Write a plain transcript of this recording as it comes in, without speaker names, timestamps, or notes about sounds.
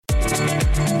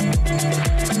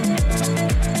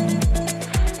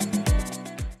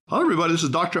everybody. This is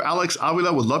Dr. Alex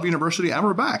Avila with Love University, and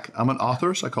we're back. I'm an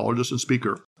author, psychologist, and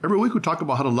speaker. Every week we talk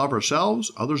about how to love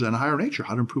ourselves, others, and a higher nature,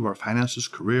 how to improve our finances,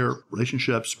 career,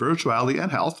 relationships, spirituality,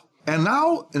 and health. And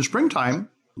now, in springtime,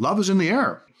 love is in the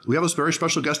air. We have a very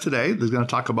special guest today that's going to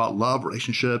talk about love,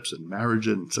 relationships, and marriage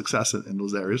and success in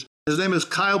those areas. His name is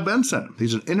Kyle Benson.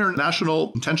 He's an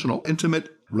international, intentional, intimate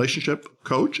relationship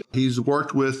coach. He's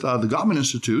worked with the Gottman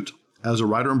Institute as a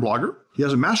writer and blogger. He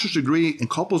has a master's degree in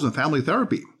couples and family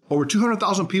therapy. Over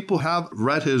 200,000 people have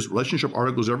read his relationship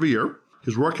articles every year.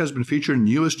 His work has been featured in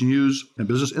U.S. News and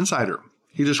Business Insider.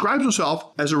 He describes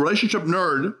himself as a relationship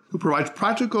nerd who provides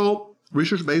practical,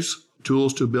 research-based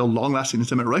tools to build long-lasting,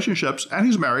 intimate relationships, and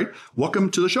he's married. Welcome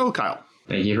to the show, Kyle.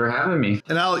 Thank you for having me.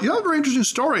 And now, you have a very interesting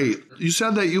story. You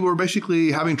said that you were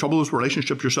basically having trouble with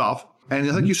relationships yourself. And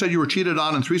I think you said you were cheated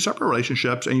on in 3 separate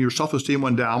relationships and your self-esteem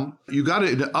went down. You got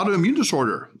an autoimmune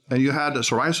disorder and you had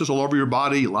psoriasis all over your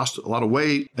body. You lost a lot of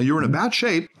weight and you were in a bad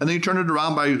shape. And then you turned it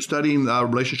around by studying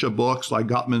relationship books like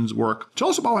Gottman's work. Tell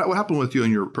us about what happened with you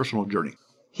in your personal journey.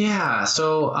 Yeah,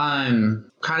 so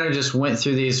kind of just went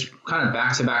through these kind of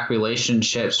back-to-back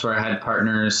relationships where I had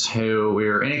partners who we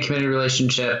were in a committed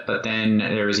relationship, but then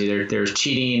there was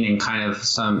cheating and kind of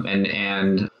some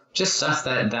and just stuff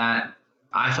that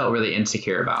I felt really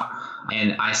insecure about.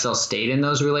 And I still stayed in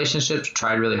those relationships,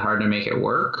 tried really hard to make it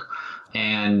work.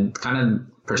 And kind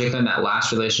of particularly in that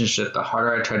last relationship, the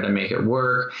harder I tried to make it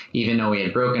work, even though we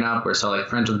had broken up, we're still like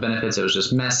friends with benefits, it was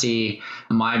just messy.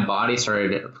 My body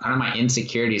my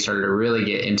insecurity started to really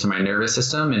get into my nervous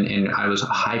system and I was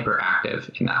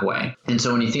hyperactive in that way. And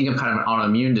so when you think of kind of an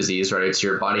autoimmune disease, right, it's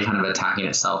your body kind of attacking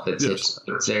itself. It's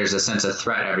there's a sense of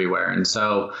threat everywhere. And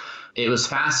so it was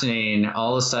fascinating.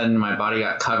 All of a sudden, my body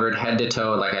got covered head to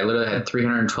toe. Like I literally had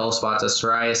 312 spots of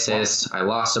psoriasis. I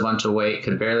lost a bunch of weight,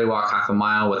 could barely walk half a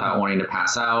mile without wanting to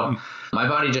pass out. My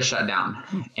body just shut down.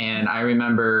 And I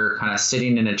remember kind of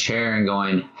sitting in a chair and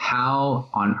going, how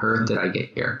on earth did I get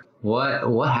here?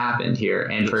 What happened here?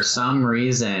 And for some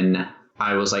reason,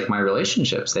 I was like, my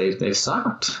relationships, they've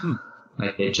sucked.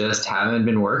 Like they just haven't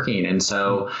been working. And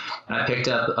so I picked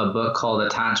up a book called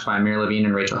Attached by Amir Levine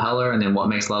and Rachel Heller, and then What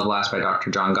Makes Love Last by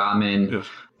Dr. John Gottman. Yes.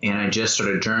 And I just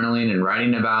started journaling and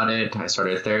writing about it. I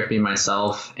started therapy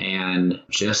myself and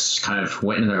just kind of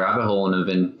went in the rabbit hole and have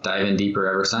been diving deeper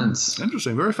ever since.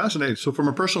 Interesting. Very fascinating. So from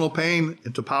a personal pain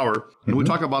into power, and we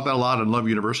talk about that a lot in Love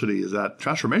University, is that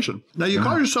transformation. Now you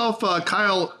call yourself,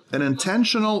 Kyle, an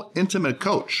intentional, intimate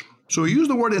coach. So we use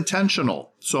the word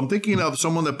intentional. So I'm thinking of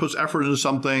someone that puts effort into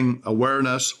something,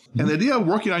 awareness, and the idea of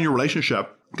working on your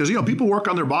relationship. Because, people work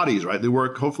on their bodies, right? They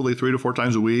work hopefully 3 to 4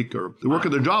 times a week, or they work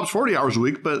at their jobs 40 hours a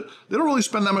week, but they don't really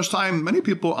spend that much time, many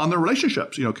people, on their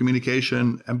relationships,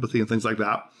 communication, empathy, and things like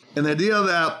that. And the idea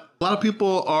that a lot of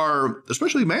people are,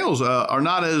 especially males, are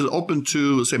not as open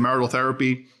to, say, marital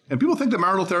therapy. And people think that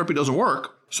marital therapy doesn't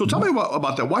work. So tell me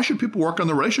about that. Why should people work on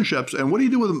their relationships? And what do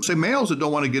you do with, say, males that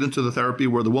don't want to get into the therapy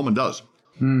where the woman does?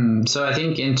 So I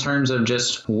think in terms of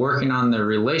just working on the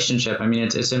relationship,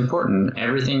 it's important.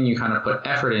 Everything you kind of put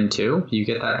effort into, you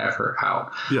get that effort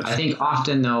out. Yes. I think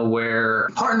often, though, where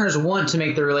partners want to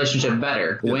make the relationship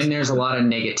better, when there's a lot of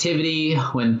negativity,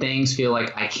 when things feel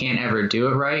like I can't ever do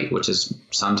it right, which is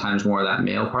sometimes more of that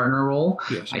male partner role.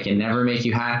 Yes. I can never make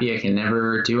you happy. I can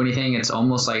never do anything. It's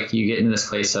almost like you get in this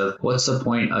place of what's the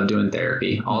point of doing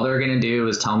therapy? All they're going to do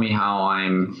is tell me how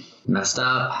I'm messed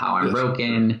up, how I'm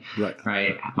broken,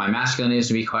 right? My masculine needs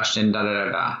to be questioned,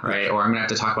 right? Or I'm going to have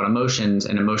to talk about emotions,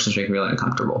 and emotions make me really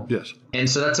uncomfortable. Yes. And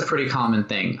so that's a pretty common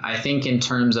thing. I think in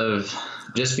terms of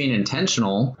just being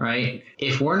intentional, right?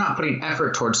 If we're not putting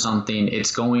effort towards something,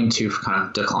 it's going to kind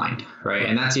of decline, right?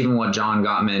 And that's even what John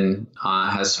Gottman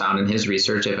has found in his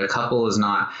research. If a couple is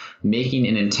not making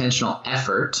an intentional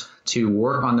effort to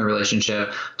work on the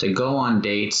relationship, to go on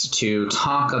dates, to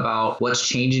talk about what's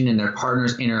changing in their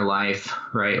partner's inner life,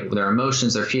 right? Their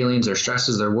emotions, their feelings, their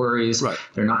stresses, their worries,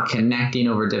 they're not connecting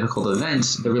over difficult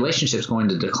events, the relationship's going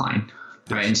to decline.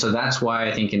 Right. And so that's why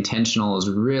I think intentional is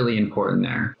really important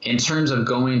there. In terms of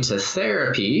going to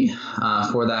therapy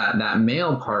for that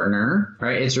male partner,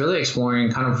 right, it's really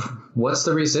exploring kind of what's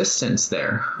the resistance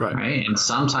there, right? And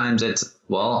sometimes it's,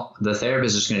 well, the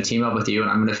therapist is going to team up with you and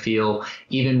I'm going to feel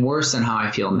even worse than how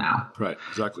I feel now. Right,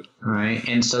 exactly. Right.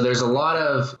 And so there's a lot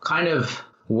of kind of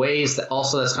ways that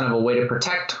also that's kind of a way to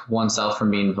protect oneself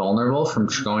from being vulnerable, from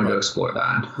going to explore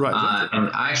that. Right. And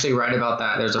I actually write about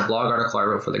that. There's a blog article I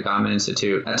wrote for the Gottman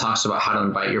Institute that talks about how to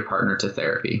invite your partner to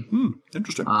therapy.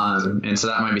 Interesting. And so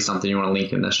that might be something you want to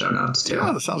link in the show notes too.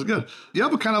 Yeah, that sounds good. You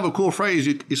have a kind of a cool phrase.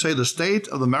 You say the state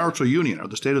of the marital union, or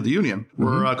the state of the union,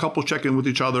 where a couple check in with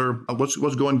each other.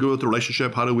 What's going good with the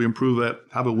relationship? How do we improve it?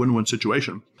 Have a win-win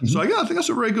situation. So yeah, I think that's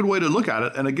a very good way to look at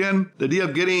it. And again, the idea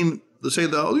of getting, let's say,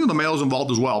 the males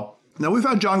involved as well. Now, we've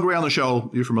had John Gray on the show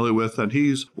you're familiar with, and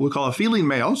he's what we call a feeling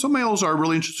male. Some males are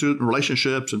really interested in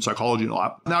relationships and psychology and a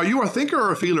lot. Now, you are a thinker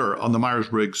or a feeler on the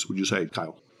Myers-Briggs, would you say,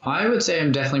 Kyle? I would say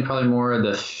I'm definitely probably more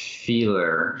the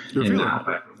feeler in that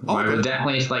way. I would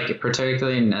definitely,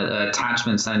 particularly in the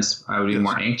attachment sense, I would be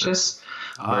more anxious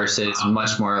versus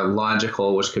much more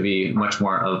logical, which could be much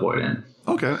more avoidant.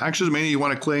 Okay. Anxious meaning you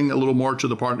want to cling a little more to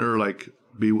the partner, like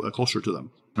be closer to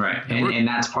them. Right. And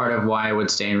that's part of why I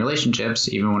would stay in relationships,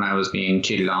 even when I was being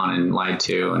cheated on and lied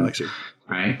to. And,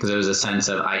 right. Because there was a sense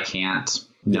of I can't.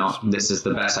 No, this is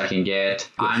the best I can get.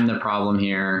 I'm the problem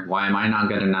here. Why am I not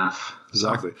good enough?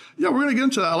 Exactly. Yeah, we're going to get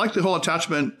into that. I like the whole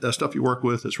attachment stuff you work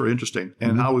with. It's very interesting.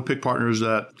 And how we pick partners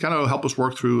that kind of help us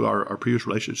work through our previous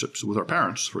relationships with our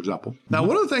parents, for example. Now,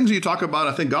 one of the things you talk about,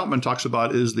 I think Gottman talks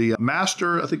about, is the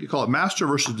master, I think you call it master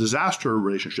versus disaster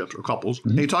relationships or couples.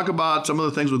 And you talk about some of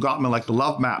the things with Gottman, like the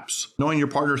love maps, knowing your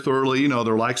partner thoroughly,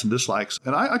 their likes and dislikes.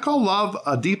 And I call love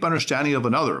a deep understanding of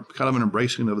another, kind of an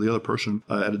embracing of the other person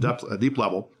at a deep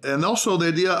level. And also the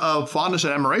idea of fondness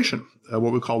and admiration.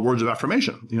 What we call words of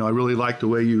affirmation. I really like the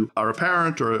way you are a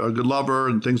parent or a good lover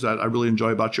and things that I really enjoy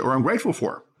about you or I'm grateful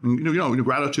for. And,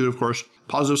 gratitude, of course,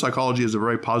 positive psychology is a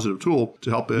very positive tool to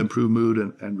help improve mood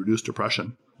and reduce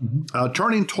depression.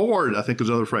 Turning toward, I think, is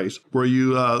another phrase where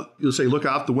you'll say, look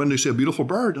out the window, you see a beautiful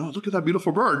bird. Oh, look at that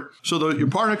beautiful bird. So your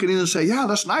partner can either say, yeah,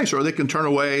 that's nice, or they can turn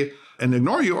away and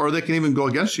ignore you, or they can even go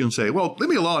against you and say, well, leave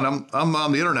me alone. I'm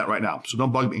on the internet right now, so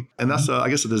don't bug me. And that's, I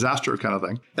guess, a disaster kind of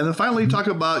thing. And then finally, talk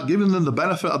about giving them the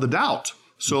benefit of the doubt.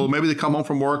 So maybe they come home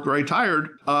from work very tired,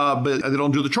 but they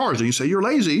don't do the chores. And you say, you're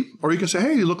lazy. Or you can say,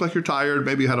 hey, you look like you're tired.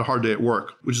 Maybe you had a hard day at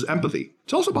work, which is empathy.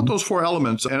 Tell us about those 4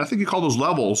 elements. And I think you call those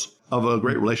levels of a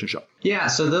great relationship. Yeah,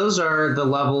 so those are the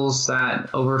levels that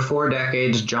over 4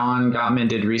 decades, John Gottman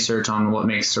did research on what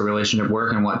makes a relationship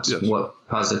work and what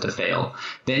caused it to fail.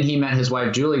 Then he met his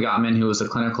wife, Julie Gottman, who was a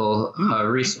clinical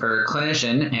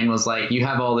clinician, and was like, you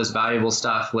have all this valuable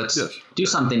stuff. Let's do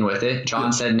something with it.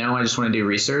 John said, no, I just want to do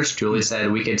research. Julie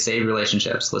said, we could save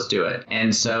relationships. Let's do it.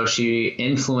 And so she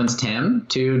influenced him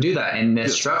to do that. And the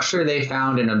structure they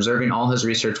found in observing all his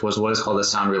research was what is called a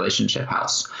sound relationship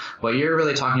house. What you're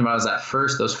really talking about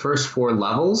is those first 4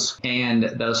 levels. And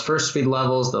those first 3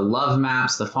 levels, the love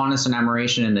maps, the fondness and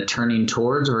admiration, and the turning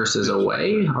towards versus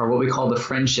away, are what we call the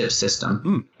friendship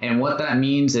system. And what that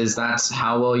means is that's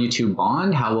how well you two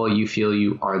bond, how well you feel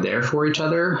you are there for each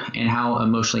other, and how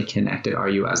emotionally connected are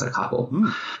you as a couple.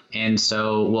 And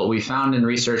so what we found in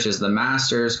research is the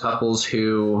masters, couples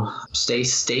who stay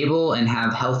stable and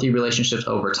have healthy relationships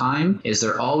over time, is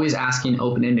they're always asking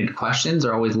open-ended questions.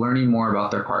 They're always learning more about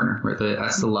their partner.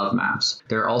 That's the love maps.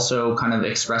 They're also kind of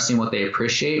expressing what they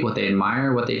appreciate, what they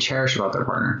admire, what they cherish about their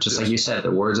partner. Just like you said,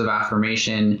 the words of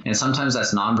affirmation. And sometimes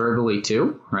that's non-verbally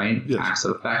too, right? Acts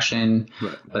of affection.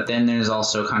 But then there's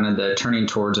also kind of the turning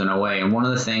towards and away. And one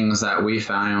of the things that we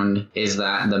found is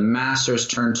that the masters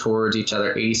turn towards each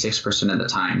other 86% of the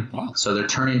time. So they're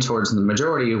turning towards the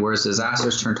majority, whereas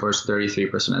disasters turn towards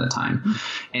 33% of the time.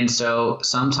 And so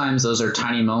sometimes those are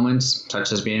tiny moments,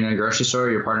 such as being in a grocery store.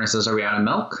 Your partner says, are we out of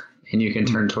milk? And you can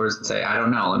turn towards and say, I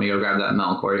don't know. Let me go grab that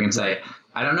milk. Or you can say,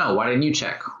 I don't know. Why didn't you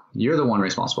check? You're the one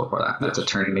responsible for that. That's a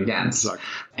turning against. Exactly.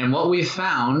 And what we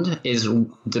found is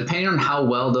depending on how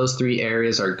well those 3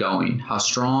 areas are going, how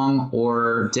strong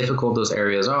or difficult those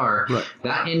areas are,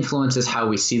 that influences how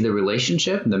we see the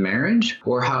relationship, the marriage,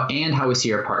 or how we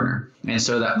see our partner. And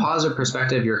so that positive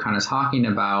perspective you're kind of talking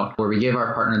about, where we give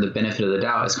our partner the benefit of the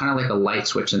doubt, is kind of like a light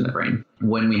switch in the brain.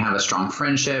 When we have a strong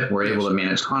friendship, we're able to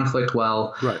manage conflict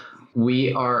well.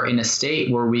 We are in a state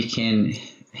where we can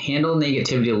handle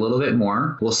negativity a little bit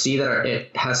more. We'll see that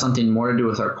it has something more to do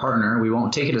with our partner. We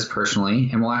won't take it as personally,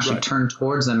 and we'll actually turn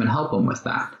towards them and help them with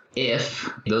that. If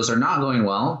those are not going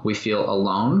well, we feel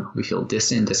alone, we feel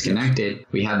distant, disconnected.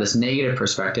 We have this negative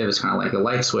perspective. It's kind of like a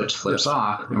light switch flips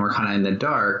off, and we're kind of in the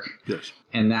dark.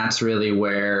 And that's really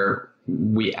where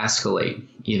we escalate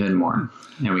even more,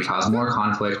 and we cause more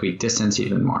conflict. We distance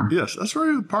even more. Yes, that's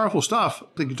very powerful stuff.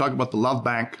 I think you talk about the love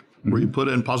bank. where you put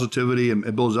in positivity and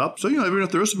it builds up. So, even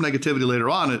if there is some negativity later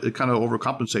on, it kind of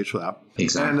overcompensates for that.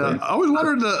 Exactly. And I always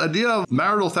wondered the idea of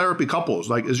marital therapy couples.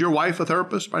 Like, is your wife a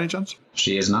therapist by any chance?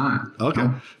 She is not. Okay.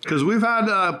 Because we've had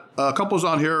couples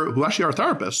on here who actually are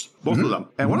therapists, both of them.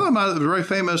 And one of them is very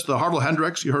famous, the Harville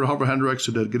Hendricks. You heard of Harville Hendricks,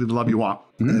 who did Getting the Love You Want,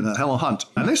 and Helen Hunt.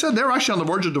 And they said they were actually on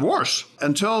the verge of divorce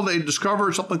until they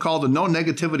discovered something called the No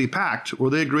Negativity Pact,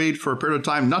 where they agreed for a period of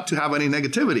time not to have any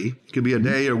negativity. It could be a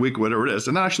day or a week, whatever it is.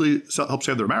 And that actually helps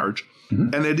save their marriage.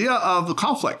 And the idea of the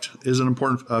conflict is an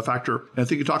important factor. And I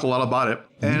think you talk a lot about it.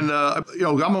 And,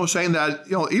 Gottman was saying that,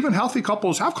 even healthy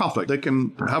couples have conflict. They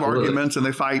can have arguments and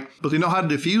they fight, but they know how to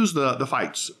diffuse the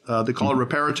fights. They call it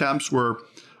repair attempts, where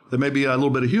there may be a little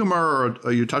bit of humor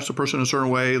or you touch the person in a certain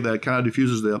way that kind of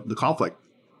diffuses the conflict.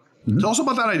 It's also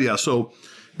about that idea. So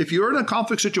if you're in a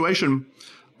conflict situation,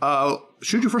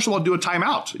 should you first of all do a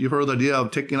timeout? You've heard the idea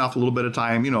of taking off a little bit of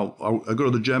time, go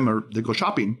to the gym or they go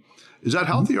shopping. Is that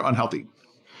healthy or unhealthy?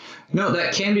 No,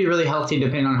 that can be really healthy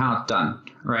depending on how it's done,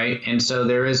 right? And so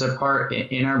there is a part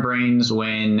in our brains or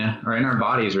in our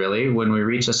bodies really, when we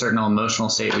reach a certain emotional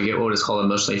state, we get what is called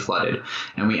emotionally flooded.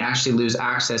 And we actually lose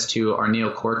access to our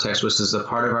neocortex, which is a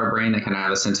part of our brain that can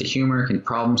have a sense of humor, can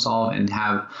problem solve, and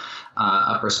have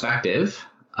a perspective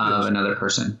of another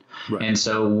person. Right. And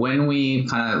so when we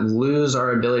kind of lose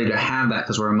our ability to have that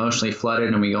because we're emotionally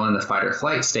flooded and we go into the fight or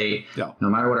flight state, no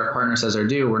matter what our partner says or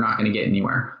do, we're not going to get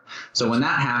anywhere. So when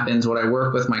that happens, what I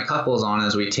work with my couples on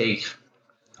is we take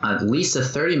at least a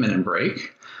 30-minute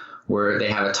break where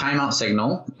they have a timeout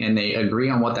signal and they agree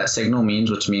on what that signal means,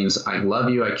 which means I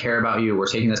love you, I care about you, we're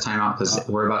taking this time out because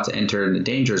we're about to enter in the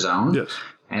danger zone. Yes.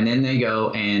 And then they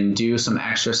go and do some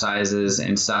exercises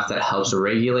and stuff that helps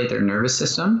regulate their nervous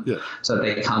system so that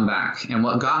they come back. And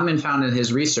what Gottman found in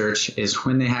his research is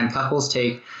when they had couples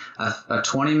take a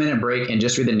 20-minute break and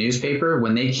just read the newspaper,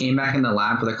 when they came back in the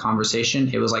lab for the conversation,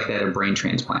 it was like they had a brain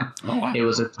transplant. Oh, wow. It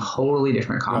was a totally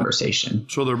different conversation.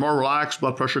 Right. So they're more relaxed,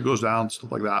 blood pressure goes down,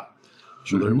 stuff like that.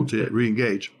 So they're able to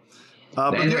re-engage.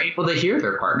 And they're able to hear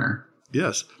their partner.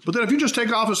 Yes. But then if you just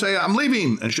take off and say, I'm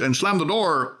leaving, and slam the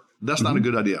door, that's not a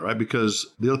good idea, right? Because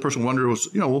the other person wonders,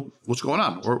 what's going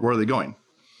on, or where are they going?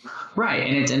 Right.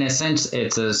 And it's in a sense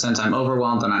I'm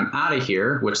overwhelmed and I'm out of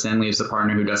here, which then leaves the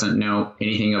partner who doesn't know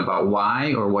anything about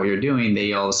why or what you're doing.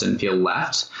 They all of a sudden feel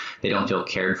left. They don't feel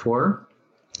cared for.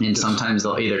 And sometimes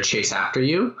they'll either chase after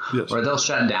you or they'll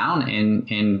shut down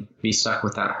and be stuck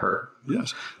with that hurt.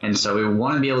 Yes. And so we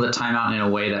want to be able to time out in a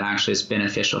way that actually is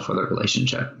beneficial for the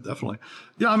relationship. Definitely.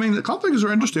 Yeah. I mean, the conflicts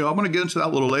are interesting. I'm going to get into that a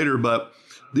little later, but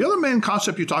the other main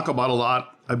concept you talk about a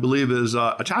lot, I believe, is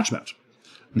attachment.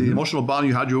 The emotional bond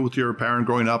you had with your parent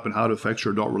growing up and how it affects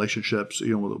your adult relationships,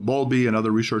 with Bowlby and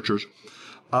other researchers.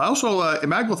 Also,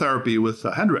 imagonotherapy with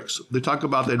Hendricks. They talk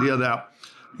about the idea that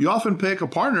you often pick a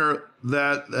partner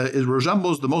that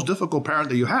resembles the most difficult parent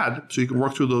that you had, so you can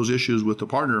work through those issues with the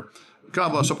partner,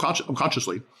 kind of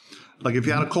subconsciously. Like if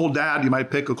you had a cold dad, you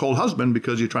might pick a cold husband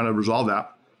because you're trying to resolve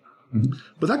that.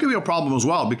 But that can be a problem as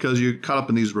well because you're caught up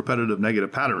in these repetitive negative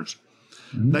patterns.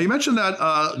 Now, you mentioned that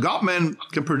Gottman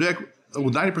can predict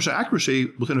with 90%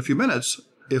 accuracy within a few minutes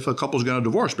if a couple is going to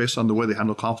divorce based on the way they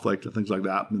handle conflict and things like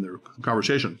that in their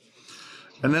conversation.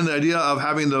 And then the idea of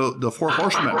having the four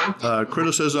horsemen,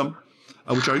 criticism,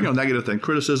 which are negative things,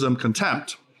 criticism,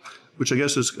 contempt, which I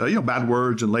guess is bad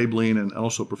words and labeling and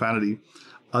also profanity,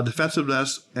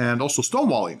 defensiveness, and also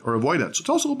stonewalling or avoidance. So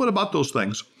tell us a little bit about those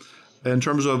things in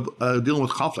terms of dealing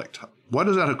with conflict. Why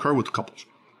does that occur with couples?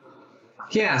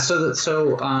 Yeah,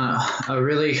 so a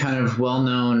really kind of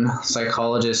well-known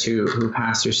psychologist who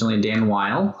passed recently, Dan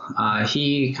Weil,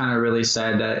 he kind of really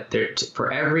said that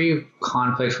for every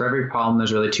conflict, for every problem,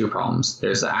 there's really two problems.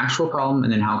 There's the actual problem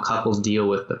and then how couples deal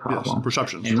with the problem. Yes,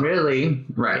 perceptions. And really,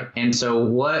 right. And so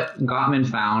what Gottman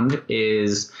found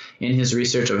is in his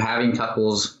research of having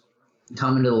couples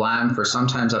come into the lab for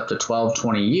sometimes up to 12,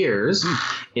 20 years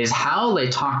is how they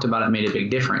talked about it made a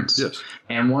big difference. Yes.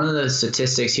 And one of the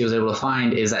statistics he was able to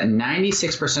find is that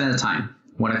 96% of the time,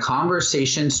 when a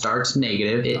conversation starts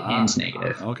negative, it ends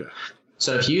negative. Okay.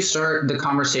 So if you start the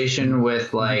conversation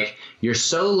with like, you're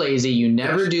so lazy, you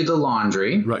never do the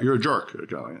laundry. Right, you're a jerk.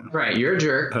 Right, you're a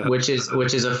jerk, which is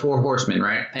a four horsemen,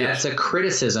 right? Yes. That's a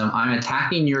criticism. I'm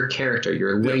attacking your character.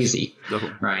 You're lazy,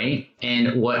 right?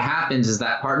 And what happens is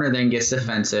that partner then gets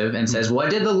defensive and says, well, I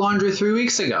did the laundry 3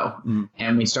 weeks ago.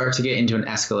 And we start to get into an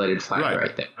escalated fight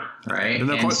right there. right? And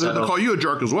they'll call you a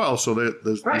jerk as well. So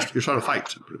right. you're trying to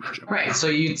fight. Pretty much. Right. So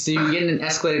you get in an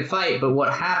escalated fight. But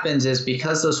what happens is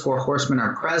because those four horsemen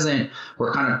are present,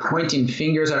 we're kind of pointing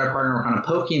fingers at our partner. We're kind of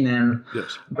poking them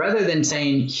rather than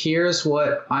saying, here's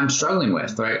what I'm struggling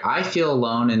with. Right. I feel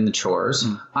alone in the chores.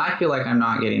 I feel like I'm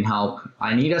not getting help.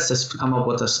 I need us to come up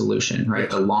with a solution. Right.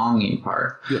 The longing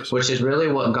part, which is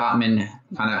really what Gottman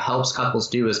kind of helps couples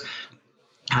do is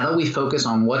how do we focus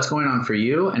on what's going on for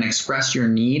you and express your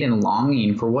need and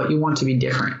longing for what you want to be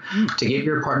different, to give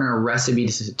your partner a recipe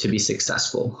to be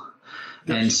successful.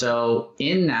 Yes. And so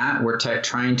in that, we're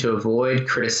trying to avoid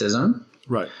criticism.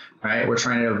 Right. We're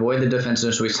trying to avoid the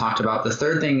defensiveness we talked about. The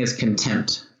third thing is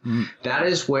contempt. That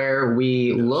is where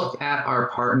we look at our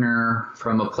partner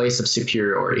from a place of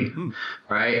superiority,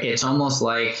 right? It's almost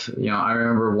like, I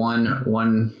remember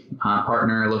one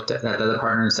partner looked at the other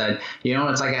partner and said,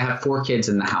 it's like I have 4 kids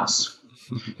in the house.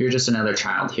 You're just another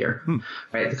child here,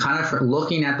 right? Kind of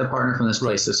looking at the partner from this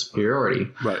place of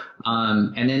superiority. Right.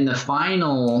 And then the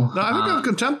final... No, I think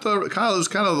contempt is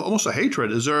kind of almost a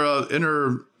hatred. Is there an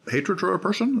inner hatred toward a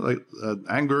person, like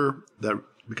anger that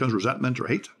becomes resentment or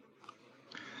hate?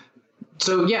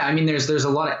 So, there's a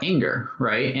lot of anger,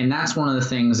 right? And that's one of the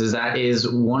things that is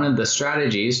one of the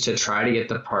strategies to try to get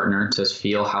the partner to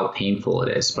feel how painful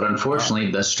it is. But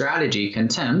unfortunately, the strategy,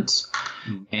 contempt,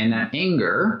 and that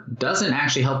anger doesn't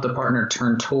actually help the partner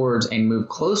turn towards and move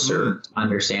closer to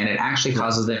understand. It actually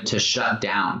causes them to shut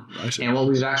down. And what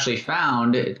we've actually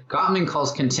found, Gottman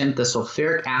calls contempt the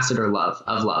sulfuric acid of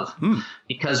love.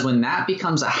 Because when that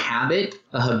becomes a habit,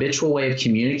 a habitual way of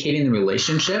communicating the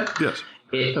relationship,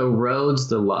 it erodes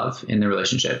the love in the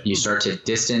relationship. You start to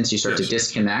distance, you start to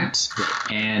disconnect,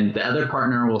 and the other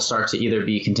partner will start to either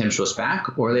be contemptuous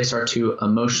back or they start to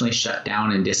emotionally shut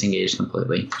down and disengage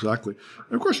completely. Exactly.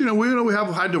 And of course, we have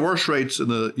high divorce rates in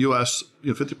the U.S.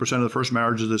 50% of the first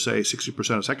marriages, they say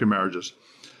 60% of second marriages,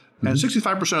 and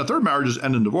 65% of third marriages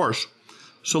end in divorce.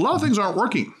 So a lot of things aren't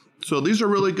working. So these are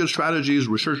really good strategies,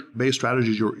 research-based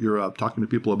strategies you're talking to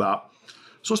people about.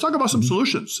 So let's talk about some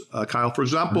solutions, Kyle. For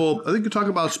example, I think you talk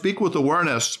about speak with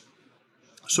awareness.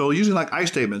 So using like I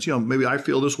statements, maybe I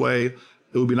feel this way. It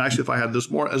would be nice if I had this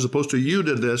more, as opposed to you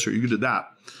did this or you did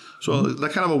that. So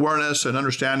that kind of awareness and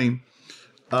understanding.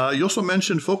 You also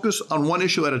mentioned focus on one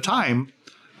issue at a time.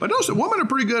 But notice that women are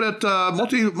pretty good at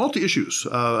multi issues.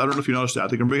 I don't know if you noticed that.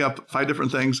 They can bring up 5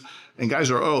 different things, and guys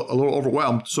are a little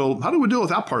overwhelmed. So how do we deal with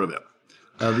that part of it?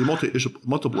 The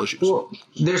multiple issues. Well,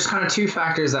 there's kind of 2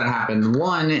 factors that happen.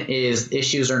 One is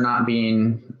issues are not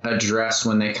being addressed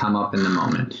when they come up in the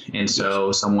moment. And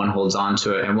so someone holds on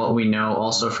to it. And what we know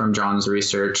also from John's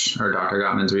research or Dr.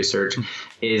 Gottman's research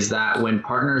is that when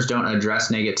partners don't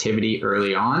address negativity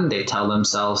early on, they tell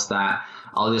themselves that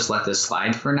I'll just let this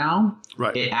slide for now.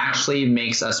 Right. It actually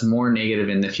makes us more negative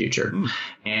in the future.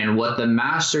 And what the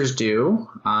masters do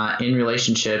in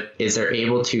relationship is they're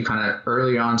able to kind of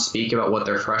early on speak about what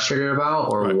they're frustrated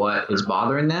about or what is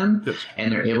bothering them.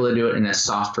 And they're able to do it in a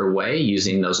softer way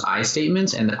using those I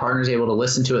statements. And the partner's able to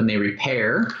listen to it and they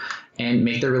repair and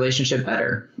make their relationship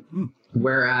better.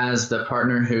 Whereas the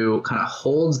partner who kind of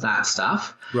holds that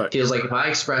stuff feels like if I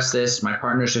express this, my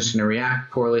partner's just going to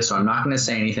react poorly, so I'm not going to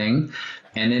say anything.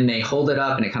 And then they hold it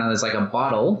up and it kind of is like a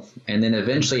bottle. And then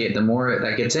eventually the more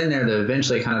that gets in there,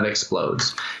 eventually it kind of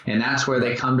explodes. And that's where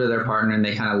they come to their partner and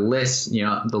they kind of list,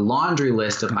 the laundry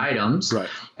list of items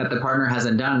that the partner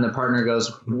hasn't done. And the partner goes,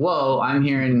 whoa, I'm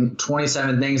hearing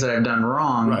 27 things that I've done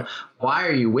wrong. Why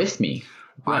are you with me?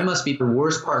 I must be the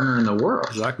worst partner in the world.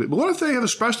 Exactly. But what if they have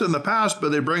expressed it in the past, but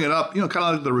they bring it up, kind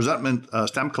of like the resentment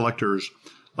stamp collectors.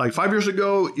 Like 5 years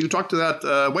ago, you talked to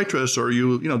that waitress or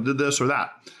you did this or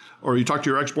that. Or you talk to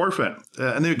your ex-boyfriend,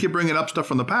 and then you keep bringing up stuff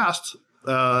from the past,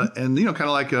 and kind of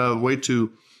like a way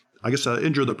to, I guess,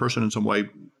 injure the person in some way.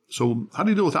 So how do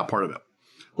you deal with that part of it?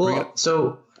 Well,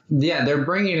 they're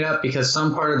bringing it up because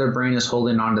some part of their brain is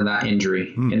holding on to that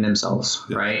injury in themselves,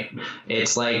 right?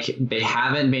 It's like they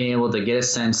haven't been able to get a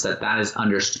sense that is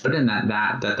understood and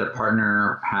that their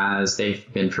partner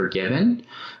they've been forgiven.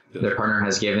 Their partner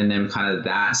has given them kind of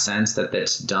that sense that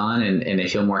that's done and they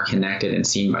feel more connected and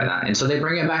seen by that. And so they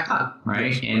bring it back up,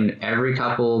 right? Yes, and every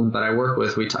couple that I work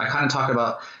with, I kind of talk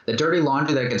about the dirty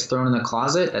laundry that gets thrown in the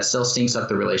closet that still stinks up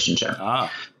the relationship,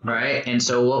 right? And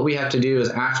so what we have to do is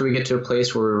after we get to a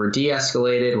place where we're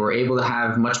de-escalated, we're able to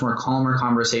have much more calmer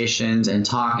conversations and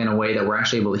talk in a way that we're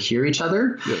actually able to hear each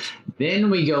other. Yes. Then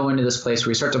we go into this place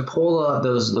where we start to pull up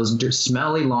those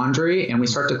smelly laundry and we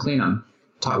start to clean them.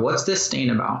 What's this stain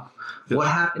about? What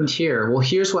happened here? Well,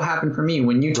 here's what happened for me.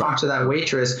 When you talked to that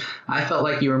waitress, I felt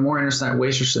like you were more interested in that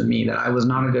waitress than me, that I was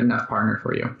not a good enough partner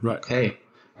for you. Right. Okay.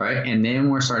 right? And then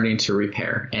we're starting to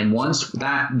repair. And once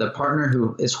that the partner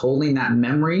who is holding that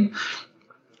memory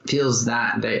feels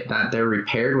that they're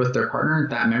repaired with their partner,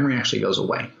 that memory actually goes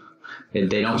away.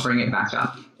 They don't bring it back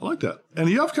up. I like that. And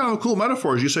you have kind of cool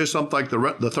metaphors. You say something like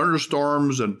the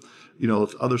thunderstorms and,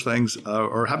 other things,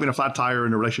 or having a flat tire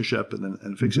in a relationship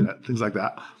and fixing it, things like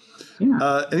that.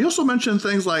 Yeah. And you also mentioned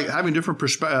things like having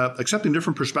accepting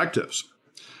different perspectives.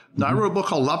 Now, I wrote a book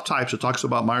called Love Types that talks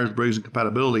about Myers-Briggs and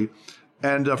compatibility.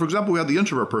 And for example, we have the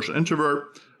introvert person.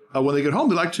 Introvert, when they get home,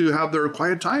 they like to have their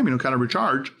quiet time, kind of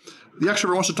recharge. The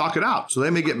extrovert wants to talk it out. So they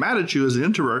may get mad at you as an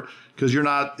introvert because you're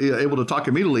not able to talk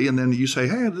immediately. And then you say,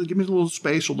 hey, give me a little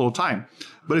space, a little time.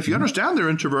 But if you understand their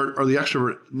introvert or the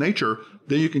extrovert nature,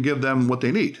 then you can give them what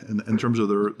they need in terms of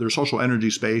their social energy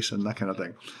space and that kind of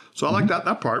thing. So I like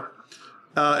that part.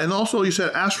 And also you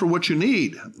said, ask for what you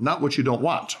need, not what you don't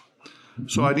want.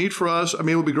 So I need for us, it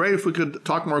would be great if we could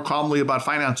talk more calmly about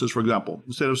finances, for example,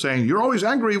 instead of saying, you're always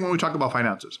angry when we talk about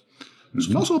finances.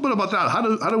 So tell us a little bit about that.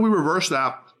 How do we reverse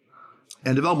that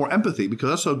and develop more empathy? Because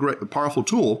that's a great, powerful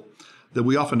tool that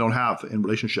we often don't have in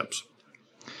relationships.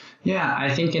 Yeah, I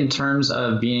think in terms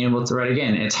of being able to, right,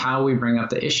 again, it's how we bring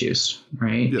up the issues,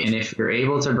 right? Yes. And if you're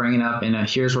able to bring it up in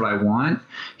here's what I want,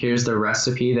 here's the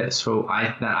recipe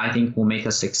that I think will make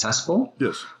us successful.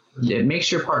 Yes. It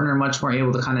makes your partner much more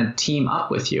able to kind of team up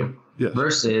with you. Yes.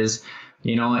 Versus,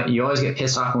 you always get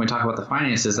pissed off when we talk about the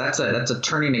finances. That's a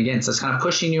turning against. That's kind of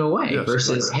pushing you away. Yes,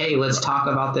 versus, right. Hey, let's talk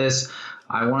about this.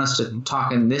 I want us to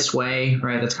talk in this way,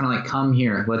 right? That's kind of like, come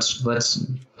here. Let's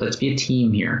be a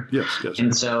team here. Yes.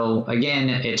 And so again,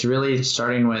 it's really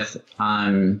starting with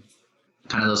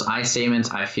kind of those I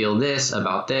statements. I feel this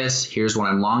about this. Here's what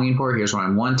I'm longing for. Here's what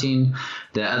I'm wanting.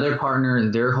 The other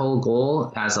partner, their whole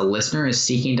goal as a listener is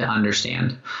seeking to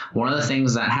understand. One of the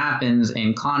things that happens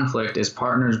in conflict is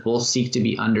partners both seek to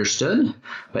be understood,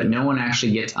 but no one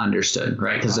actually gets understood,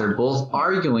 right? Because they're both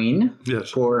arguing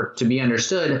to be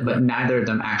understood, but neither of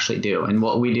them actually do. And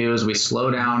what we do is we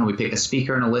slow down, we pick a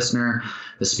speaker and a listener.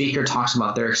 The speaker talks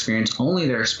about their experience, only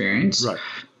their experience. Right.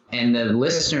 And the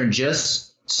listener just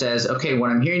says, okay, what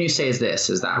I'm hearing you say is this,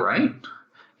 is that right?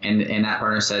 And that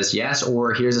partner says yes,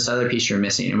 or here's this other piece you're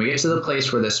missing. And we get to the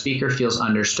place where the speaker feels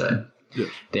understood. Yes.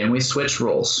 Then we switch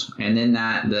roles. And then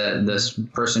this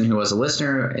person who was a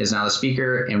listener is now the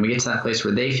speaker, and we get to that place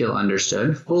where they feel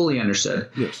understood, fully understood.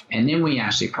 Yes. And then we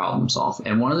actually problem solve.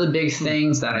 And one of the big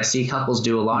things that I see couples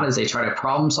do a lot is they try to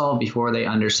problem solve before they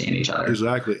understand each other.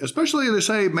 Exactly. Especially they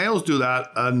say males do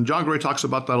that. And John Gray talks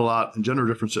about that a lot in gender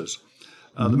differences.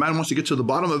 The man wants to get to the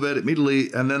bottom of it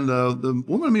immediately, and then the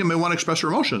woman may want to express her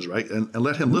emotions, right, and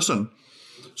let him listen.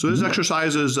 So his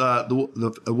exercise is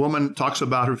the woman talks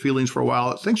about her feelings for a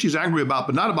while, things she's angry about,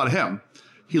 but not about him.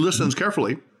 He listens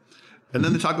carefully, and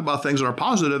then they talk about things that are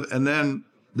positive, and then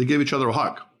they give each other a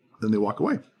hug. Then they walk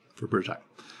away for a period of time.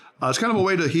 It's kind of a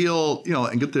way to heal,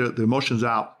 and get the emotions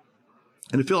out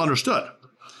and to feel understood.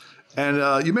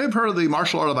 And you may have heard of the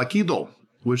martial art of Aikido,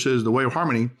 which is the way of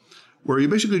harmony, where you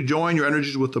basically join your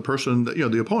energies with the person,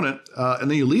 the opponent, and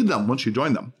then you lead them once you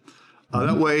join them.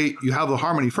 That way you have the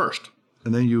harmony first,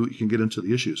 and then you can get into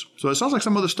the issues. So it sounds like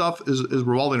some of the stuff is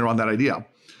revolving around that idea,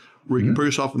 where you can put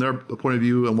yourself in their point of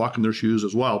view and walk in their shoes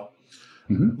as well.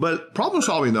 But problem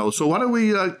solving, though, so why don't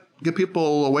we get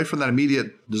people away from that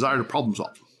immediate desire to problem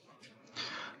solve?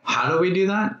 How do we do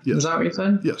that? Yes. Is that what you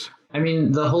said? Yes. I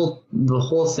mean, the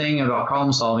whole thing about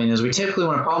problem solving is we typically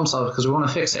want to problem solve because we want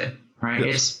to fix it, right?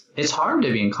 Yes. It's hard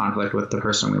to be in conflict with the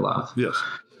person we love. Yes.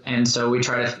 And so we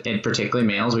try to, and particularly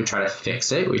males, we try to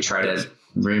fix it. We try to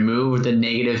remove the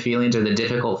negative feelings or the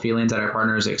difficult feelings that our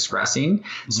partner is expressing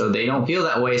so they don't feel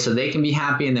that way, so they can be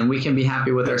happy, and then we can be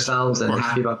happy with ourselves and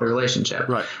happy about the relationship.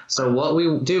 Right. So what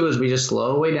we do is we just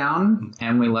slow way down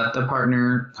and we let the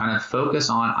partner kind of focus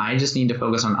on, I just need to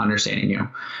focus on understanding you,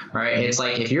 right? It's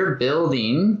like if you're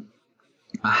building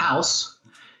a house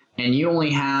and you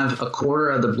only have a quarter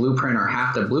of the blueprint or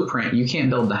half the blueprint, you can't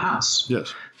build the house.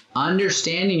 Yes.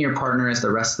 Understanding your partner is the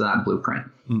rest of that blueprint.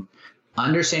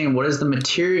 Understanding what is the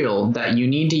material that you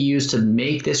need to use to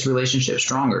make this relationship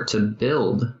stronger, to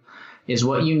build, is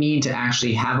what you need to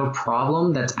actually have a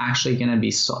problem that's actually going to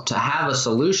be to have a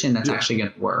solution that's actually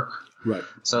going to work. Right.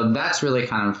 So that's really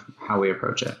kind of how we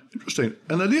approach it. Interesting.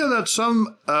 And the idea that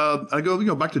some, I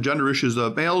go back to gender issues,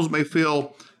 males may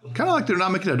feel kind of like they're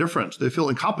not making a difference. They feel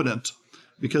incompetent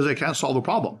because they can't solve the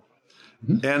problem.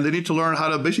 And they need to learn how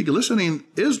to basically listening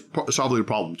is solving the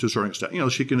problem to a certain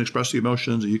extent. She can express the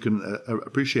emotions and you can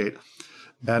appreciate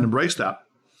and embrace that.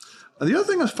 And the other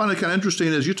thing I find kind of interesting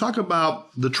is you talk about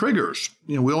the triggers.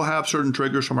 We all have certain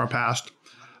triggers from our past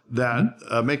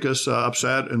that make us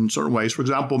upset in certain ways. For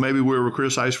example, maybe we were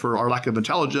criticized for our lack of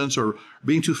intelligence or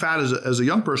being too fat as a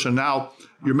young person. Now,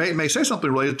 your mate may say something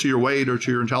related to your weight or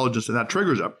to your intelligence, and that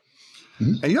triggers it.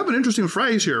 And you have an interesting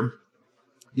phrase here.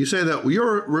 You say that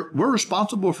we're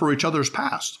responsible for each other's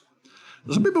past.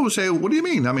 Some people would say, what do you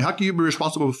mean? I mean, how can you be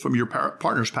responsible from your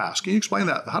partner's past? Can you explain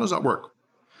that? How does that work?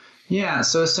 Yeah,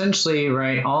 so essentially,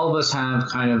 right, all of us have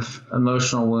kind of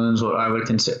emotional wounds, what I would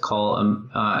call,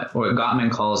 what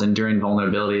Gottman calls enduring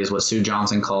vulnerabilities, what Sue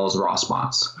Johnson calls raw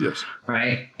spots. Yes.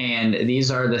 Right? And these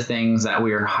are the things that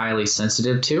we are highly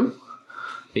sensitive to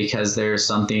because there's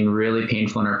something really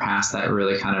painful in our past that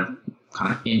really kind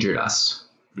of injured us.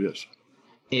 Yes.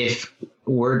 If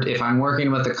I'm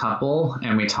working with a couple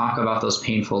and we talk about those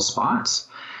painful spots,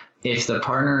 if the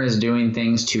partner is doing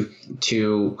things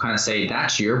to kind of say,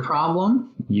 that's your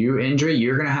problem, your injury,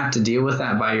 you're going to have to deal with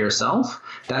that by yourself,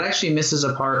 that actually misses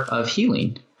a part of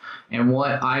healing. And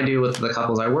what I do with the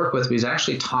couples I work with is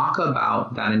actually talk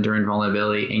about that enduring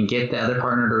vulnerability and get the other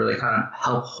partner to really kind of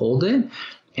help hold it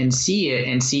and see it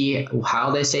and see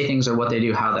how they say things or what they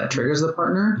do, how that triggers the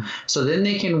partner. So then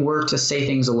they can work to say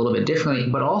things a little bit differently,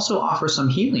 but also offer some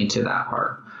healing to that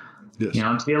part. Yes. You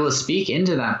know, to be able to speak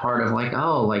into that part of like,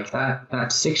 oh, like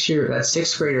that sixth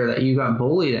grader that you got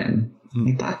bullied in,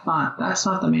 like that's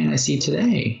not the man I see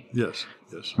today. Yes.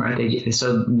 Yes. Right.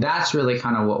 So that's really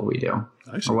kind of what we do,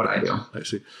 or what I do. I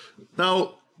see.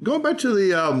 Now, going back to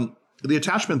the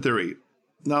attachment theory.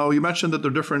 Now, you mentioned that there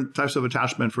are different types of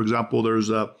attachment. For example, there's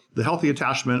the healthy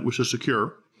attachment, which is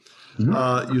secure.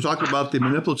 Mm-hmm. You talked about the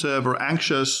manipulative or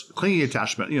anxious, clingy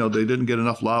attachment. You know, they didn't get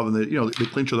enough love, and they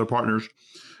cling to their partners.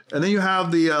 And then you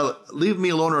have the leave me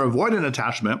alone or avoidant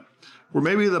attachment, where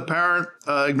maybe the parent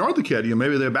ignored the kid. You know,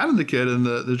 maybe they abandoned the kid, and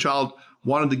the child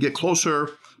wanted to get closer,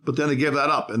 but then they gave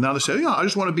that up. And now they say, I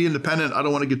just want to be independent. I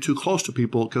don't want to get too close to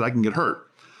people because I can get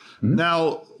hurt. Mm-hmm.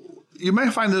 Now, you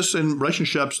may find this in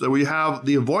relationships that we have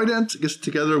the avoidant gets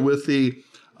together with the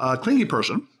clingy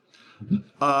person. With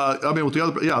the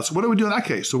other, so what do we do in that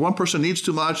case? So one person needs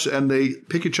too much and they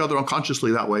pick each other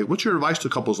unconsciously that way. What's your advice to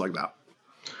couples like that?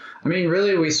 I mean,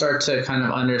 really, we start to kind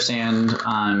of understand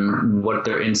what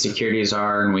their insecurities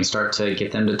are, and we start to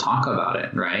get them to talk about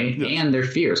it, right? Yes. And their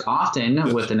fears.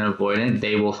 Often, with an avoidant,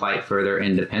 they will fight for their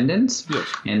independence,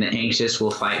 and the anxious will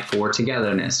fight for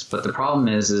togetherness. But the problem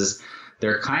is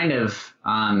they're kind of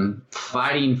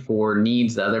fighting for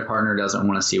needs the other partner doesn't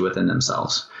want to see within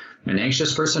themselves. An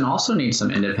anxious person also needs some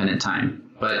independent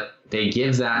time, but they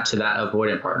give that to that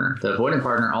avoidant partner. The avoidant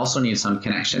partner also needs some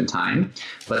connection time,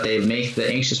 but they make the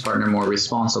anxious partner more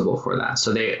responsible for that.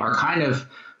 So they are kind of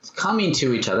coming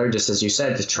to each other, just as you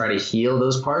said, to try to heal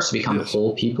those parts, to become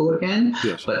whole people again.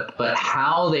 Yes. But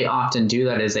how they often do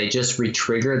that is they just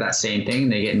re-trigger that same thing.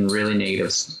 They get in really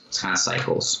negative kind of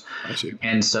cycles. I see.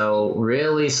 And so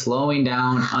really slowing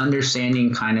down,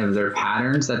 understanding kind of their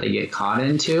patterns that they get caught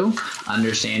into,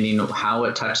 understanding how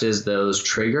it touches those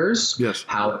triggers,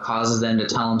 how it causes them to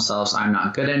tell themselves, I'm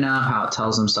not good enough, how it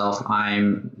tells themselves,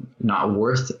 I'm not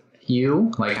worth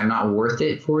you, like I'm not worth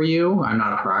it for you, I'm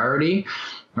not a priority.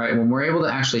 Right. When we're able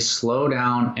to actually slow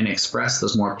down and express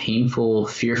those more painful,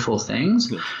 fearful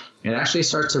things, it actually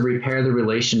starts to repair the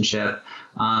relationship.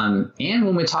 And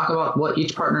when we talk about what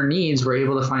each partner needs, we're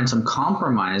able to find some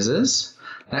compromises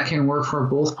that can work for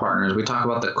both partners. We talk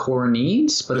about the core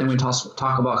needs, but then we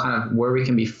talk about kind of where we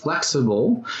can be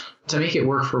flexible to make it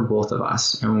work for both of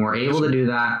us. And when we're able to do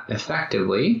that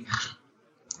effectively,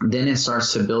 then it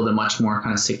starts to build a much more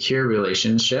kind of secure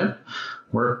relationship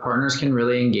where partners can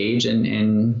really engage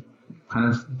and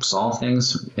kind of solve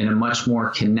things in a much more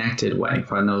connected way,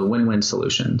 find those win-win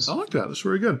solutions. I like that. That's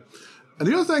very good. And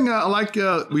the other thing I like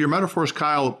with your metaphors,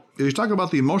 Kyle, is you talk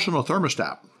about the emotional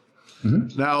thermostat.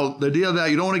 Mm-hmm. Now, the idea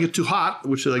that you don't want to get too hot,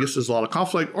 which I guess is a lot of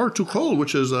conflict, or too cold,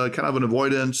 which is kind of an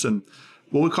avoidance, and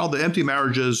what we call the empty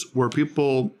marriages, where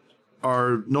people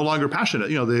are no longer passionate.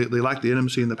 You know, they lack the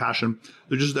intimacy and the passion.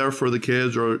 They're just there for the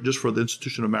kids or just for the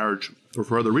institution of marriage or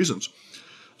for other reasons.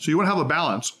 So you want to have a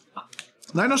balance.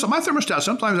 Now, I know my thermostat,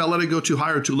 sometimes I let it go too high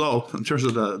or too low in terms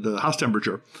of the house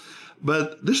temperature.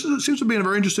 But this seems to be a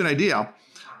very interesting idea,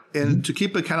 and to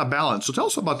keep it kind of balanced. So tell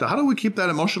us about that. How do we keep that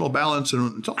emotional balance?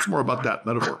 And tell us more about that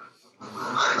metaphor.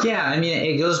 Yeah, I mean,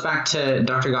 it goes back to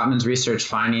Dr. Gottman's research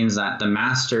findings that the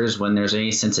masters, when there's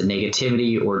any sense of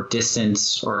negativity or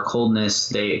distance or coldness,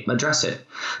 they address it.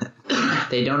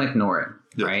 They don't ignore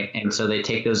it, right? And so they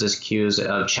take those as cues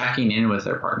of checking in with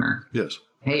their partner. Yes.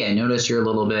 Hey, I noticed you're a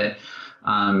little bit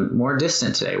more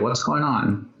distant today. What's going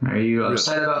on? Are you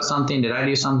upset about something? Did I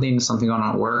do something? Something going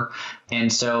on at work?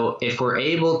 And so if we're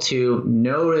able to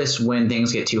notice when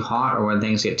things get too hot or when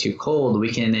things get too cold,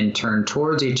 we can then turn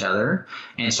towards each other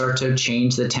and start to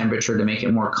change the temperature to make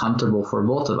it more comfortable for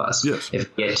both of us. Yes.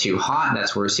 If we get too hot,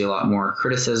 that's where we see a lot more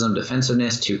criticism,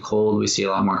 defensiveness. Too cold, we see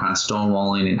a lot more kind of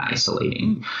stonewalling and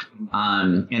isolating.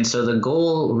 And so the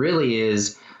goal really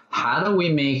is, how do we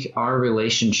make our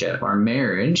relationship, our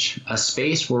marriage, a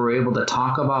space where we're able to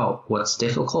talk about what's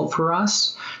difficult for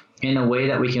us in a way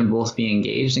that we can both be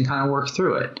engaged and kind of work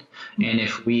through it? And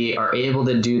if we are able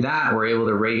to do that, we're able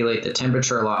to regulate the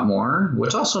temperature a lot more,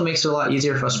 which also makes it a lot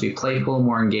easier for us to be playful,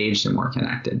 more engaged, and more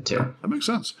connected too. That makes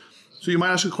sense. So you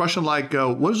might ask a question like,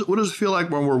 what does it feel like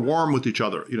when we're warm with each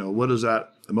other? What is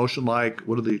that emotion like?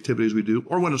 What are the activities we do?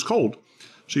 Or when it's cold?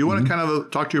 So you want to kind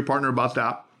of talk to your partner about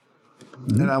that.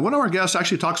 And one of our guests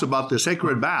actually talks about the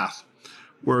sacred bath,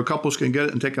 where couples can get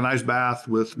and take a nice bath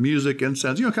with music,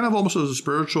 incense, kind of almost as a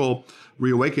spiritual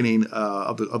reawakening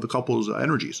of the couple's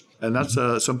energies. And that's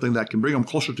something that can bring them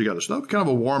closer together. So that's kind of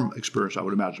a warm experience, I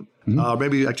would imagine.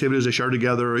 Maybe activities they share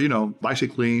together,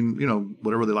 bicycling,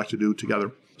 whatever they like to do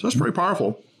together. So that's pretty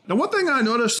powerful. Now, one thing I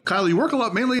noticed, Kyle, you work a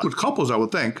lot mainly with couples, I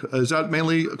would think. Is that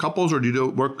mainly couples, or do you do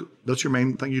work? That's your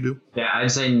main thing you do? Yeah,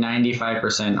 I'd say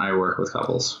 95% I work with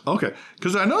couples. Okay.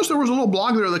 Because I noticed there was a little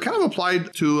blog there that kind of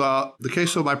applied to the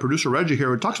case of my producer, Reggie,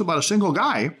 here. It talks about a single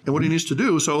guy and what he needs to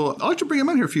do. So I'd like to bring him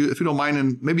in here if you don't mind,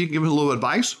 and maybe you can give him a little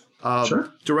advice.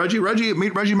 Sure. To Reggie.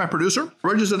 Meet Reggie, my producer.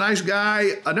 Reggie's a nice guy.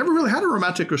 I never really had a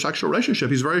romantic or sexual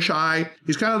relationship. He's very shy.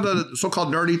 He's kind of the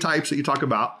so-called nerdy types that you talk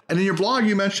about. And in your blog,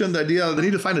 you mentioned the idea they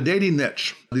need to find a dating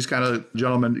niche. These kind of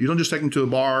gentlemen, you don't just take them to a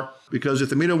bar, because if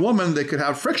they meet a woman, they could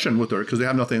have friction with her because they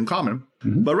have nothing in common.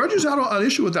 But Reggie's had an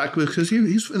issue with that because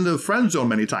he's in the friend zone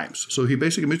many times. So he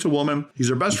basically meets a woman. He's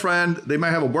her best friend. They might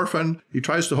have a boyfriend. He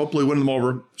tries to hopefully win them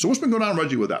over. So what's been going on,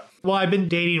 Reggie, with that? Well, I've been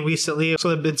dating recently,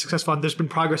 so I've been successful, and there's been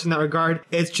progress in that regard.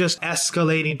 It's just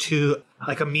escalating to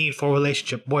like a meaningful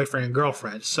relationship, boyfriend and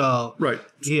girlfriend. So, right.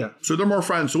 Yeah. So they're more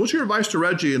friends. So what's your advice to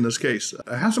Reggie in this case?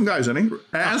 Handsome guy, isn't he?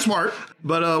 And smart.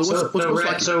 But what's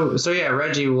like? So yeah,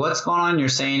 Reggie, what's going on? You're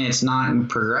saying it's not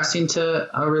progressing to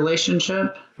a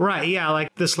relationship? Right. Yeah.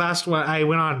 Like this last one,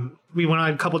 we went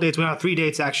on a couple dates. We went on 3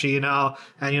 dates actually, and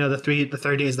the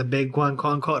third day is the big one,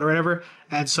 quote unquote, or whatever.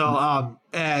 And so,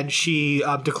 and she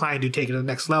declined to take it to the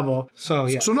next level. So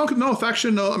yeah. So no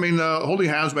affection, holding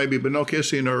hands maybe, but no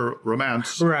kissing or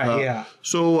romance. Right. Yeah.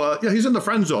 So he's in the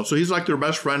friend zone. So he's like their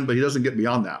best friend, but he doesn't get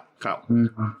beyond that. Kyle,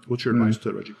 what's your advice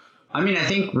to Reggie? I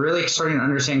think really starting to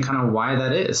understand kind of why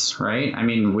that is, right?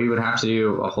 We would have to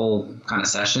do a whole kind of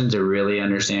session to really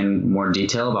understand more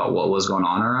detail about what was going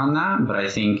on around that. But I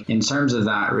think in terms of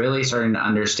that, really starting to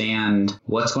understand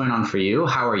what's going on for you.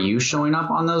 How are you showing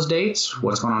up on those dates?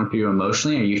 What's going on for you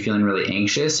emotionally? Are you feeling really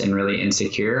anxious and really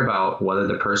insecure about whether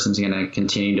the person's going to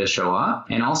continue to show up?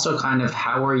 And also kind of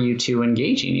how are you two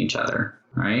engaging each other?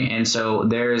 Right. And so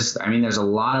there's a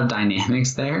lot of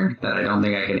dynamics there that I don't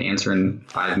think I could answer in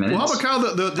 5 minutes. Well, how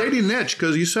about Kyle, the dating niche?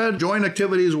 Because you said join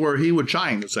activities where he would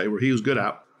shine, let's say, where he was good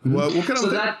at. Well, what kind so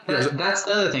that's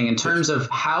the other thing. In terms of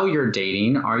how you're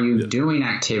dating, are you doing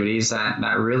activities that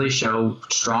really show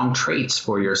strong traits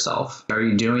for yourself? Are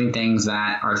you doing things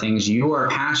that are things you are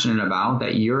passionate about,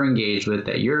 that you're engaged with,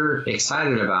 that you're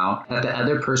excited about, that the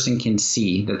other person can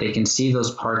see, that they can see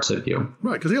those parts of you?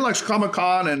 Right, because he likes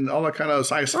Comic-Con and all that kind of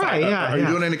science stuff. Right, yeah. Are you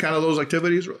doing any kind of those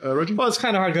activities, Reggie? Well, it's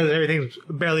kind of hard because everything's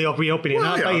barely reopening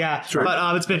up. But yeah, sure.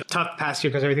 But it's been tough past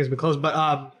year because everything's been closed. But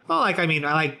I like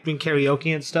doing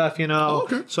karaoke and stuff, Oh,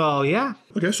 okay. So, yeah.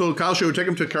 Okay, so Kyle, should we take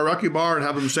him to a karaoke bar and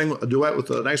have him sing a duet with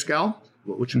a nice gal?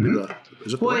 What should be the...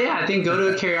 I think go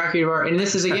to a karaoke bar. And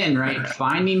this is, again, right,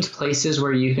 finding places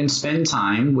where you can spend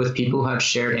time with people who have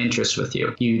shared interests with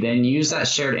you. You then use that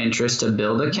shared interest to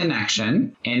build a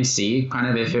connection and see kind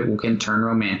of if it can turn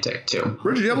romantic, too.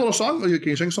 Reggie, do you have a little song? Can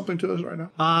you sing something to us right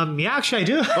now? Yeah, actually, I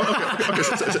do.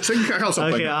 Okay. Sing Kyle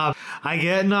something. Okay, I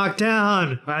get knocked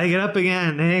down, but I get up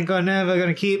again. They ain't never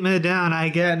gonna keep me down. I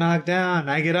get knocked down,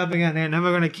 I get up again. They're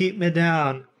never gonna keep me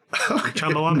down.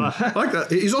 Chumbawamba. I like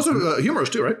that. He's also a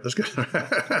humorist too, right? That's good.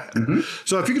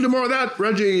 So if you can do more of that,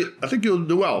 Reggie, I think you'll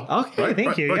do well. Okay, right?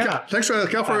 thank you. Right, yeah. Thanks,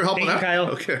 Kyle, for helping out. Kyle.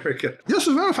 Okay, very good. This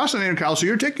is very fascinating, Kyle. So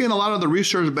you're taking a lot of the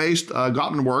research-based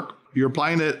Gottman work you're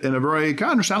applying it in a very kind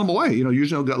of understandable way.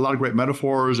 Using a lot of great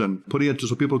metaphors and putting it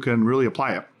so people can really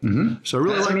apply it. Mm-hmm. So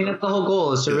really, that's the whole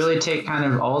goal is to really take kind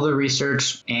of all the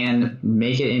research and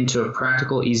make it into a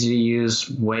practical, easy to use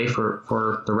way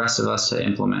for the rest of us to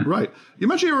implement. Right. You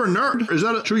mentioned you were a nerd. Is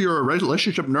that true? You're a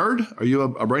relationship nerd? Are you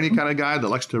a brainy kind of guy that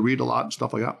likes to read a lot and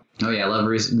stuff like that? Oh, yeah. I love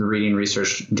reading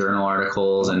research journal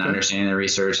articles and understanding the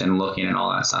research and looking at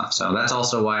all that stuff. So that's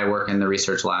also why I work in the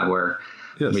research lab where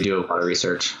we do a lot of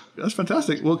research. That's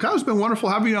fantastic. Well, Kyle, it's been wonderful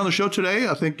having you on the show today.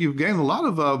 I think you've gained a lot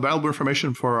of valuable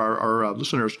information for our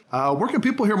listeners. Where can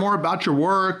people hear more about your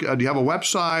work? Do you have a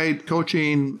website,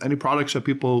 coaching, any products that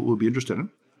people would be interested in?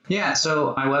 Yeah,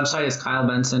 so my website is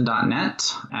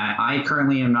kylebenson.net. I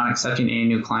currently am not accepting any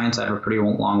new clients. I have a pretty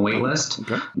long wait list.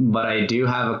 Okay. But I do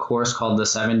have a course called the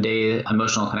 7-Day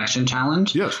Emotional Connection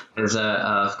Challenge. Yes. It's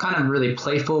a kind of really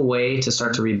playful way to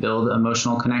start to rebuild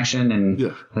emotional connection. And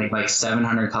I think like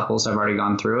 700 couples have already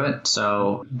gone through it.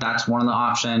 So that's one of the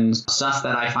options. Stuff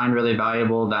that I find really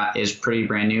valuable that is pretty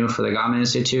brand new for the Gottman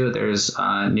Institute. There's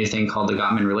a new thing called the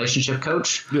Gottman Relationship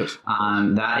Coach. Yes.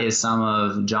 That is some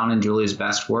of John and Julie's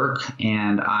best work.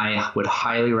 And I would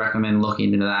highly recommend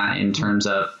looking into that in terms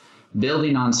of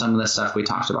building on some of the stuff we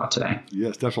talked about today.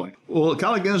 Yes, definitely. Well,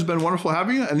 Kyle, again, it's been wonderful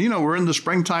having you. And, we're in the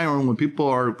springtime when people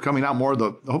are coming out more.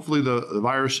 Hopefully the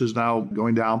virus is now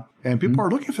going down and people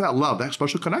are looking for that love, that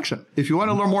special connection. If you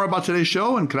want to learn more about today's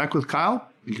show and connect with Kyle,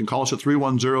 you can call us at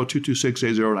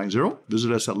 310-226-8090.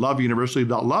 Visit us at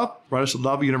loveuniversity.love. Write us at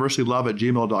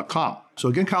loveuniversitylove@gmail.com. So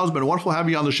again, Kyle, it's been wonderful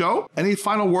having you on the show. Any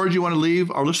final words you want to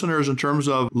leave our listeners in terms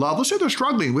of love? Let's say they're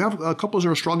struggling. We have couples that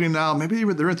are struggling now. Maybe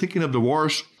they're thinking of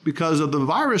divorce because of the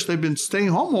virus. They've been staying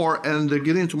home more and they're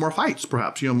getting into more fights,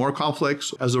 perhaps, more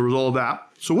conflicts as a result of that.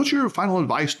 So what's your final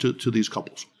advice to these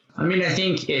couples? I mean, I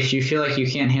think if you feel like you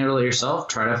can't handle it yourself,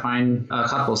 try to find a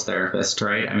couples therapist,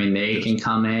 right? I mean, they can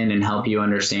come in and help you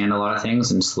understand a lot of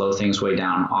things and slow things way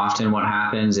down. Often what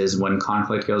happens is when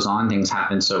conflict goes on, things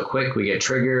happen so quick, we get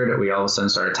triggered, we all of a sudden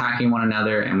start attacking one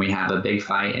another and we have a big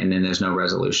fight and then there's no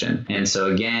resolution. And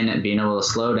so again, being able to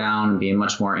slow down, being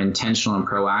much more intentional and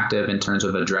proactive in terms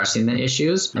of addressing the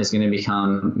issues is going to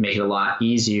make it a lot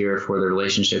easier for the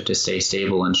relationship to stay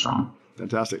stable and strong.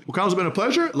 Fantastic. Well, Kyle, it's been a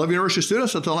pleasure. Love University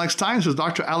students. Until next time, this is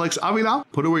Dr. Alex Avila.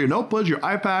 Put away your notebooks, your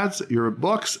iPads, your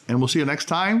books, and we'll see you next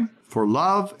time for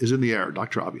Love is in the Air,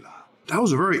 Dr. Avila. That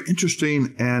was a very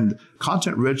interesting and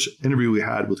content-rich interview we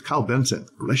had with Kyle Benson,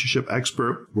 relationship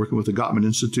expert working with the Gottman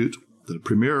Institute, the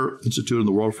premier institute in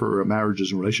the world for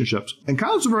marriages and relationships. And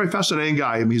Kyle's a very fascinating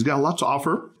guy. I mean, he's got a lot to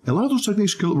offer. And a lot of those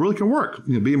techniques really can work.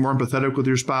 Being more empathetic with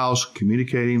your spouse,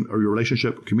 communicating or your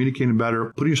relationship, communicating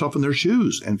better, putting yourself in their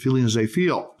shoes and feeling as they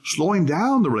feel, slowing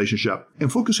down the relationship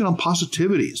and focusing on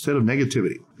positivity instead of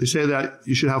negativity. They say that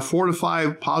you should have 4 to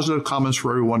 5 positive comments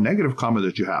for every 1 negative comment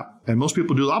that you have. And most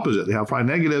people do the opposite. They have 5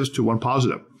 negatives to 1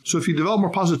 positive. So if you develop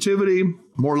more positivity,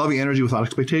 more loving energy without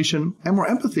expectation, and more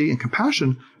empathy and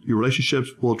compassion, your relationships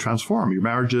will transform. Your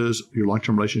marriages, your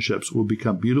long-term relationships will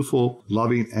become beautiful,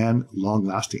 loving, and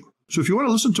long-lasting. So if you want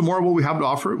to listen to more of what we have to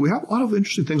offer, we have a lot of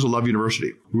interesting things at Love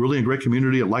University. We're really a great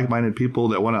community of like-minded people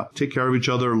that want to take care of each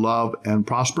other, love, and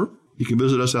prosper. You can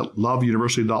visit us at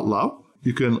loveuniversity.love.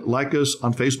 You can like us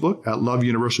on Facebook at Love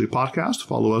University Podcast.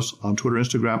 Follow us on Twitter and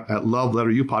Instagram at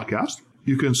Love_U Podcast.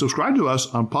 You can subscribe to us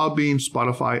on Podbean,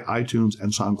 Spotify, iTunes,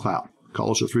 and SoundCloud. Call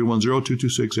us at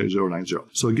 310-226-8090.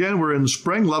 So again, we're in the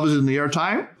spring. Love is in the air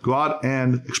time. Go out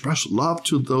and express love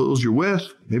to those you're with.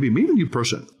 Maybe meet a new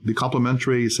person. Be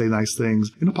complimentary, say nice things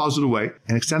in a positive way,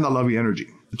 and extend that loving energy.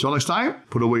 Until next time,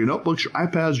 put away your notebooks, your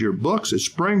iPads, your books. It's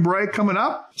spring break coming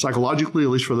up, psychologically, at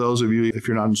least for those of you if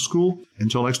you're not in school.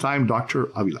 Until next time, Dr.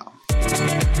 Avila.